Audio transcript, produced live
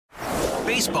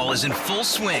Baseball is in full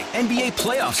swing. NBA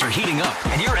playoffs are heating up,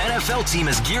 and your NFL team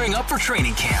is gearing up for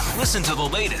training camp. Listen to the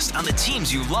latest on the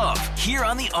teams you love here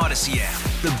on the Odyssey app.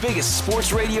 The biggest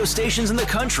sports radio stations in the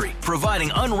country,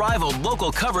 providing unrivaled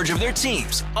local coverage of their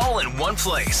teams, all in one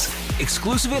place.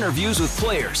 Exclusive interviews with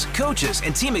players, coaches,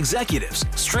 and team executives,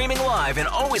 streaming live and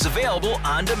always available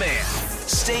on demand.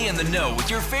 Stay in the know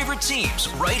with your favorite teams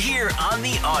right here on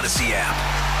the Odyssey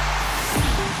app.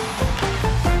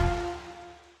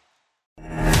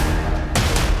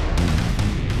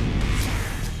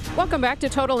 Welcome back to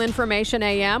Total Information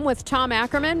AM with Tom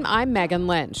Ackerman. I'm Megan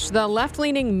Lynch. The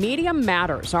left-leaning Media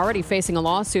Matters already facing a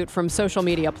lawsuit from social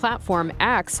media platform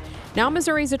X. Now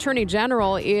Missouri's Attorney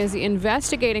General is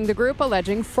investigating the group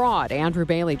alleging fraud. Andrew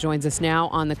Bailey joins us now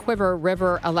on the Quiver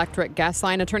River Electric Guest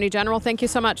Line. Attorney General, thank you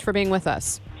so much for being with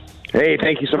us. Hey,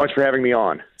 thank you so much for having me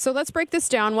on. So let's break this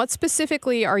down. What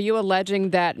specifically are you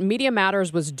alleging that Media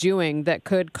Matters was doing that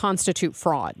could constitute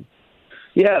fraud?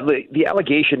 Yeah, the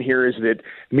allegation here is that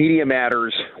Media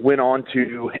Matters went on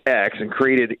to X and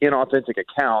created inauthentic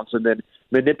accounts and then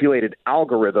manipulated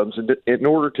algorithms in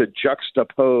order to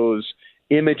juxtapose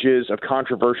images of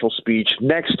controversial speech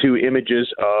next to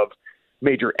images of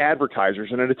major advertisers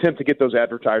in an attempt to get those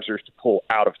advertisers to pull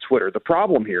out of Twitter. The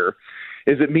problem here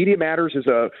is that Media Matters is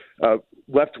a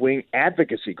left-wing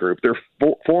advocacy group. They're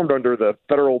formed under the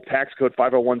federal tax code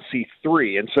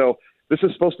 501c3, and so this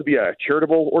is supposed to be a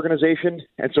charitable organization,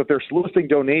 and so if they're soliciting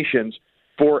donations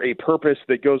for a purpose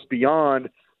that goes beyond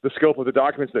the scope of the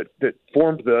documents that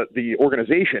formed the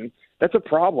organization, that's a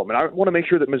problem. And I want to make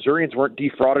sure that Missourians weren't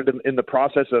defrauded in the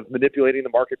process of manipulating the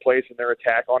marketplace in their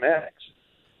attack on X.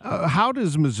 How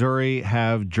does Missouri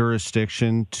have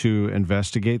jurisdiction to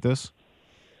investigate this?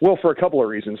 Well, for a couple of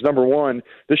reasons. Number one,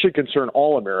 this should concern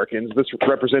all Americans. This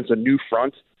represents a new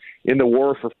front in the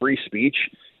war for free speech.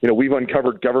 You know, we've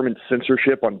uncovered government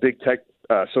censorship on big tech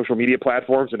social media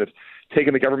platforms and have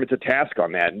taken the government to task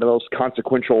on that. And the most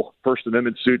consequential First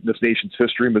Amendment suit in this nation's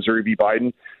history, Missouri v.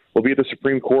 Biden, will be at the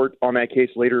Supreme Court on that case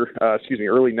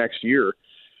early next year.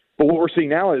 But what we're seeing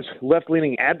now is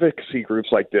left-leaning advocacy groups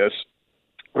like this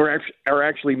are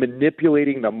actually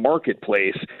manipulating the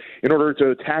marketplace in order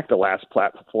to attack the last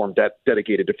platform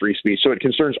dedicated to free speech. So it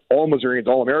concerns all Missourians,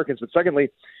 all Americans. But secondly,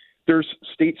 there's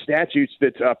state statutes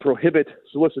that prohibit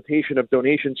solicitation of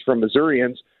donations from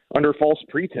Missourians under false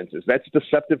pretenses. That's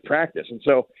deceptive practice. And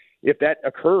so if that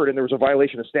occurred and there was a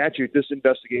violation of statute, this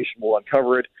investigation will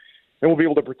uncover it, and we'll be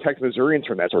able to protect Missourians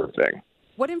from that sort of thing.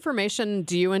 What information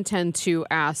do you intend to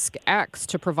ask X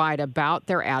to provide about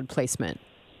their ad placement?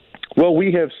 Well,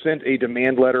 we have sent a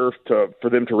demand letter for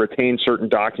them to retain certain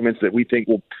documents that we think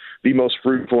will be most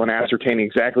fruitful in ascertaining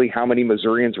exactly how many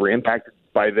Missourians were impacted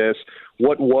by this.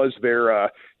 What was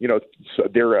their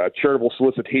charitable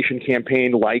solicitation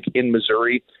campaign like in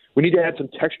Missouri? We need to add some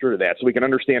texture to that so we can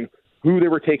understand who they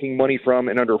were taking money from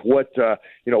and under what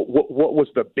was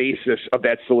the basis of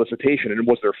that solicitation, and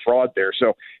was there fraud there?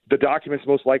 So the documents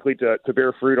most likely to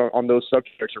bear fruit on those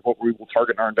subjects are what we will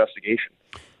target in our investigation.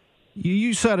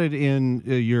 You said it in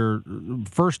your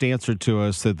first answer to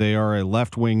us that they are a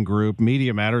left-wing group.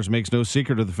 Media Matters makes no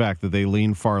secret of the fact that they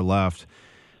lean far left.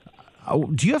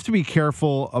 Do you have to be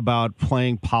careful about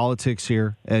playing politics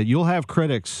here? You'll have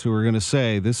critics who are going to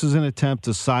say this is an attempt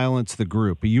to silence the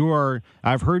group.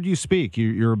 I've heard you speak.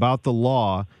 You're about the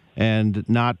law and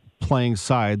not playing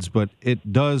sides, but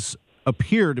it does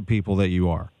appear to people that you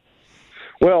are.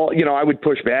 Well, I would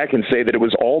push back and say that it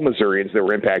was all Missourians that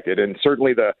were impacted, and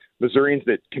certainly the Missourians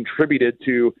that contributed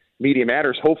to Media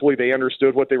Matters, hopefully they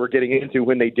understood what they were getting into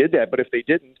when they did that. But if they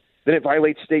didn't, then it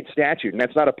violates state statute, and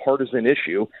that's not a partisan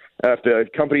issue. If the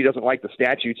company doesn't like the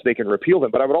statutes, they can repeal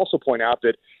them. But I would also point out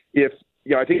that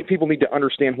I think people need to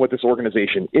understand what this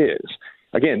organization is.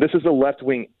 Again, this is a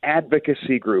left-wing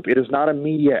advocacy group. It is not a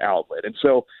media outlet. And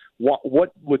so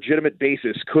what legitimate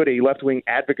basis could a left-wing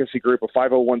advocacy group, a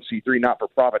 501c3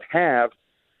 not-for-profit, have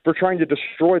for trying to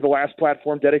destroy the last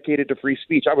platform dedicated to free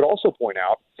speech? I would also point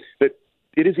out that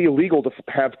it is illegal to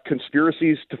have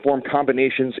conspiracies to form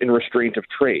combinations in restraint of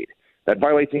trade. That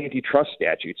violates antitrust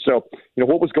statutes. So,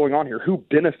 what was going on here? Who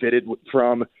benefited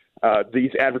from these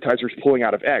advertisers pulling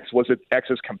out of X? Was it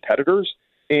X's competitors?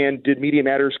 And did Media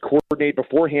Matters coordinate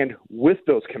beforehand with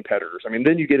those competitors? I mean,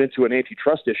 then you get into an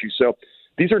antitrust issue. So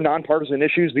these are nonpartisan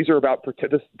issues. These are about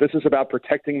this is about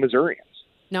protecting Missourians.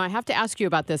 Now, I have to ask you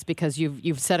about this because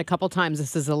you've said a couple times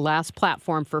this is the last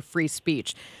platform for free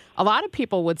speech. A lot of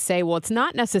people would say, well, it's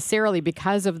not necessarily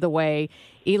because of the way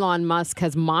Elon Musk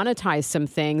has monetized some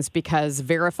things, because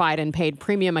verified and paid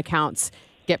premium accounts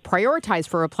get prioritized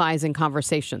for replies and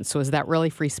conversations. So is that really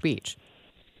free speech?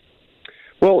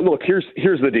 Well, look, here's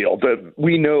the deal.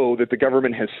 We know that the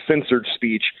government has censored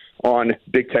speech on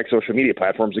big tech social media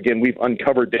platforms. Again, we've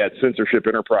uncovered that censorship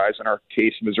enterprise in our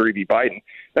case, Missouri v. Biden.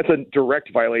 That's a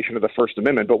direct violation of the First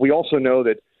Amendment. But we also know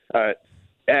that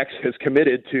X has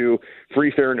committed to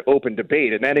free, fair, and open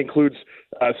debate, and that includes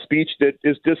speech that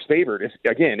is disfavored.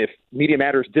 If Media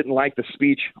Matters didn't like the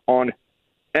speech on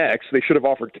X, they should have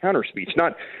offered counter speech,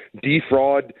 not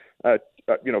defraud,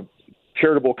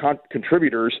 charitable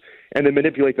contributors and then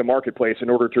manipulate the marketplace in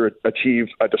order to achieve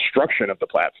a destruction of the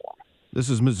platform. This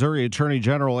is Missouri Attorney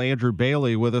General Andrew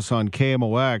Bailey with us on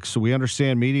KMOX. We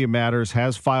understand Media Matters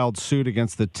has filed suit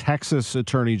against the Texas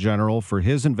Attorney General for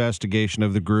his investigation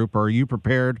of the group. Are you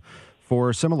prepared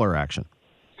for similar action?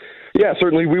 Yeah,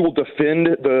 certainly we will defend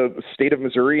the state of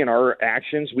Missouri and our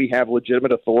actions. We have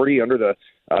legitimate authority under the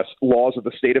laws of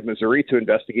the state of Missouri to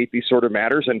investigate these sort of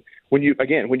matters. And when you've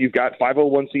got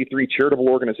 501c3 charitable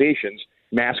organizations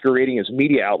masquerading as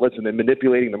media outlets and then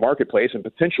manipulating the marketplace and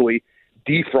potentially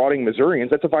defrauding Missourians,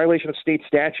 that's a violation of state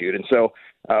statute. And so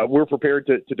we're prepared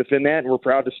to defend that, and we're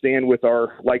proud to stand with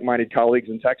our like-minded colleagues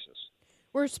in Texas.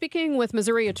 We're speaking with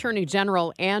Missouri Attorney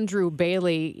General Andrew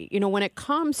Bailey. When it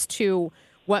comes to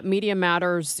what Media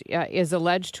Matters is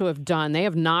alleged to have done, they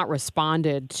have not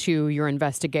responded to your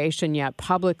investigation yet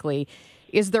publicly.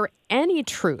 Is there any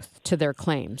truth to their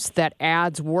claims that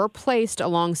ads were placed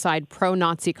alongside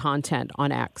pro-Nazi content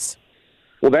on X?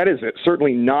 Well, that is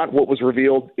certainly not what was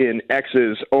revealed in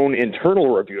X's own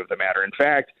internal review of the matter. In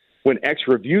fact, when X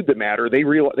reviewed the matter,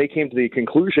 they came to the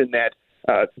conclusion that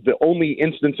the only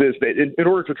instances that, in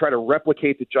order to try to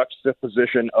replicate the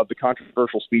juxtaposition of the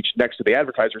controversial speech next to the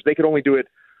advertisers, they could only do it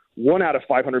 1 out of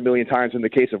 500 million times in the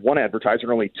case of one advertiser,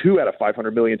 and only 2 out of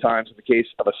 500 million times in the case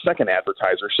of a second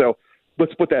advertiser. So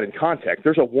let's put that in context.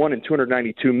 There's a 1 in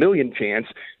 292 million chance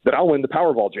that I'll win the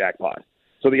Powerball jackpot.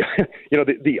 So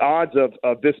the odds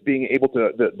of this being able to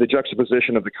the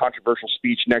juxtaposition of the controversial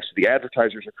speech next to the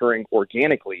advertisers occurring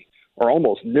organically are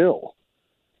almost nil.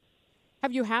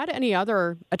 Have you had any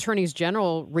other attorneys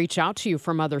general reach out to you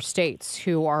from other states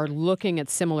who are looking at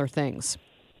similar things?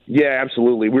 Yeah,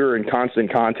 absolutely. We're in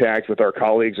constant contact with our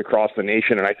colleagues across the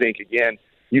nation. And I think, again,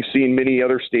 you've seen many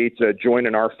other states join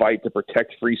in our fight to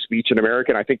protect free speech in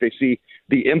America. And I think they see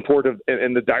the import of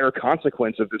and the dire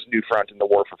consequence of this new front in the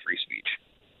war for free speech.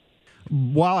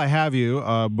 While I have you,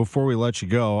 before we let you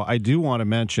go, I do want to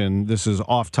mention, this is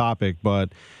off topic,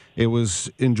 but it was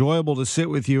enjoyable to sit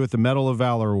with you at the Medal of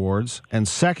Valor Awards. And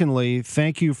secondly,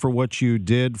 thank you for what you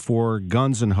did for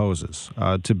Guns and Hoses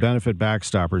to benefit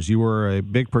Backstoppers. You were a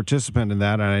big participant in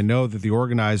that, and I know that the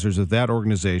organizers of that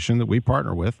organization that we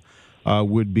partner with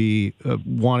would be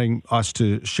wanting us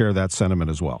to share that sentiment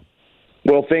as well.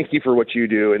 Well, thank you for what you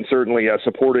do, and certainly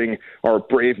supporting our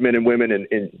brave men and women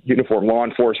in uniform, law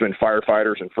enforcement,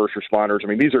 firefighters, and first responders. I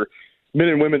mean, these are men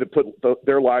and women that put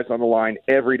their lives on the line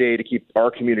every day to keep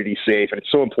our community safe, and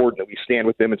it's so important that we stand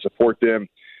with them and support them.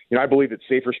 I believe that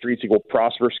safer streets equal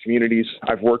prosperous communities.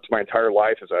 I've worked my entire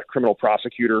life as a criminal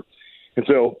prosecutor, and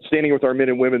so standing with our men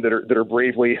and women that are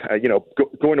bravely,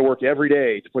 going to work every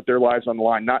day to put their lives on the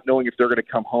line, not knowing if they're going to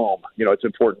come home. It's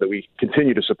important that we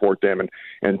continue to support them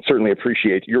and certainly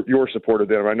appreciate your support of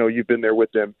them. I know you've been there with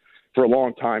them for a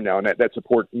long time now, and that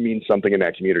support means something in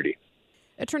that community.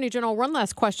 Attorney General, one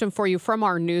last question for you from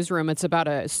our newsroom. It's about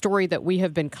a story that we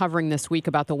have been covering this week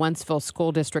about the Wentzville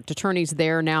School District. Attorneys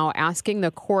there now asking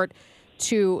the court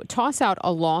to toss out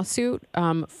a lawsuit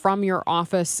from your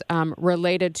office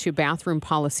related to bathroom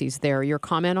policies there. Your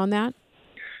comment on that?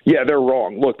 Yeah, they're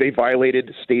wrong. Look, they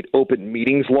violated state open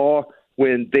meetings law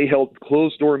when they held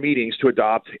closed-door meetings to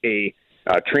adopt a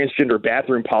transgender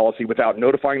bathroom policy without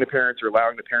notifying the parents or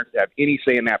allowing the parents to have any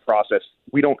say in that process.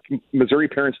 Missouri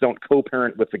parents don't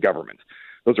co-parent with the government.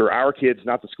 Those are our kids,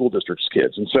 not the school district's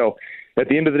kids. And so at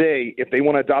the end of the day, if they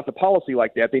want to adopt a policy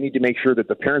like that, they need to make sure that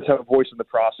the parents have a voice in the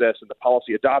process and the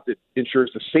policy adopted ensures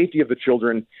the safety of the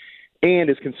children and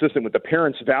is consistent with the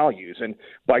parents' values. And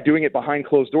by doing it behind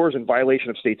closed doors in violation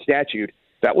of state statute,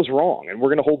 that was wrong. And we're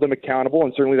going to hold them accountable,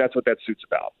 and certainly that's what that suit's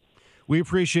about. We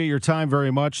appreciate your time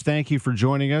very much. Thank you for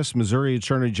joining us. Missouri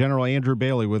Attorney General Andrew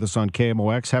Bailey with us on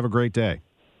KMOX. Have a great day.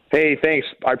 Hey, thanks.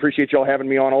 I appreciate y'all having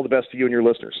me on. All the best to you and your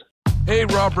listeners. Hey,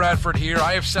 Rob Bradford here.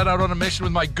 I have set out on a mission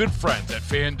with my good friends at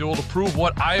FanDuel to prove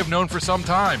what I have known for some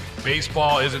time.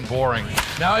 Baseball isn't boring.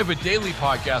 Now I have a daily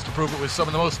podcast to prove it with some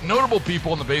of the most notable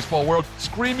people in the baseball world,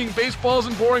 screaming baseball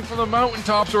isn't boring from the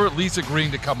mountaintops, or at least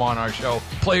agreeing to come on our show.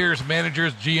 Players,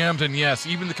 managers, GMs, and yes,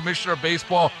 even the commissioner of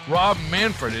baseball, Rob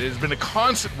Manfred. It has been a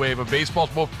constant wave of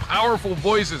baseball's most powerful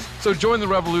voices. So join the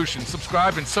revolution.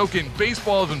 Subscribe and soak in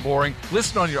Baseball Isn't Boring.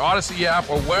 Listen on your Odyssey app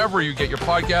or wherever you get your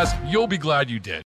podcasts. You'll be glad you did.